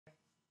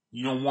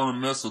You don't want to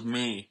mess with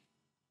me.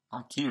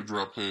 I'm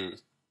Teardrop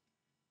Head.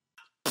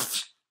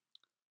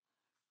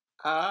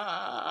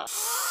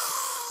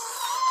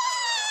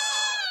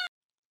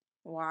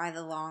 Why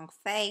the long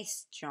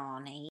face,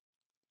 Johnny?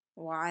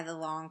 Why the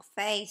long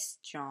face,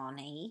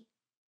 Johnny?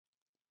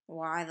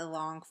 Why the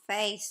long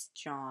face,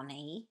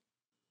 Johnny?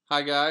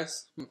 Hi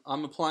guys,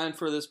 I'm applying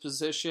for this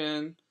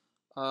position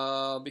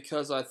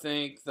because I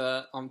think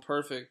that I'm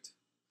perfect.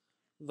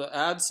 The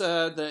ad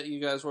said that you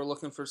guys were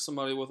looking for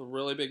somebody with a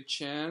really big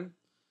chin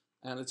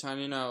and a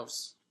tiny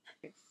nose.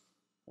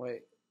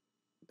 Wait,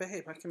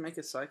 babe, I can make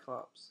a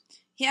cyclops.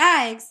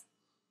 Yikes!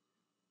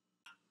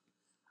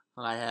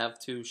 I have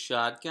 2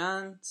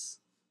 shotguns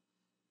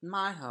in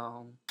my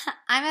home.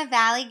 I'm a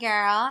valley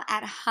girl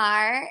at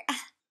heart.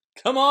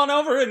 Come on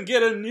over and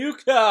get a new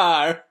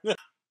car.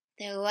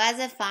 There was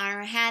a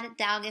farmer had a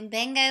dog and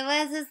Bingo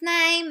was his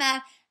name.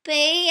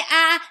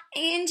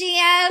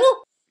 B-I-N-G-O.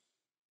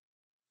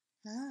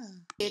 Oh.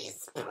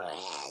 It's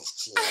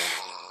precious.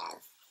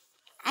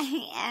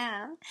 I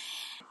am.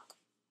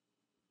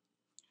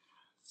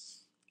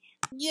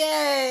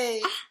 Yay!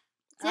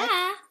 Yeah.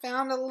 I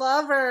found a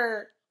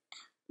lover.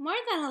 More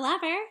than a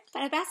lover,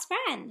 but a best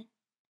friend.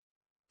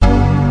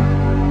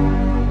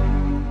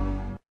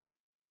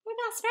 We're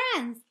best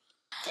friends.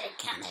 They're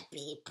gonna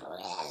be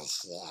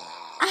precious.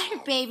 Our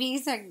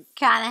babies are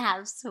gonna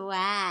have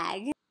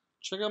swag.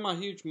 Check out my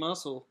huge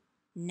muscle.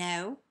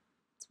 No,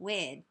 it's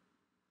weird.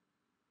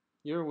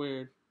 You're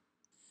weird.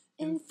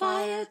 And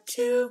fire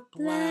to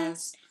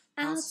blast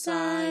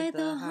outside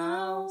the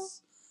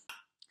house.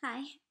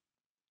 Hi.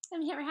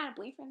 I've never had a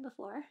boyfriend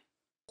before.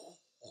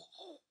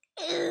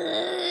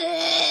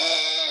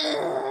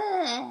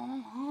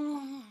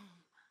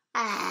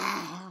 Ah.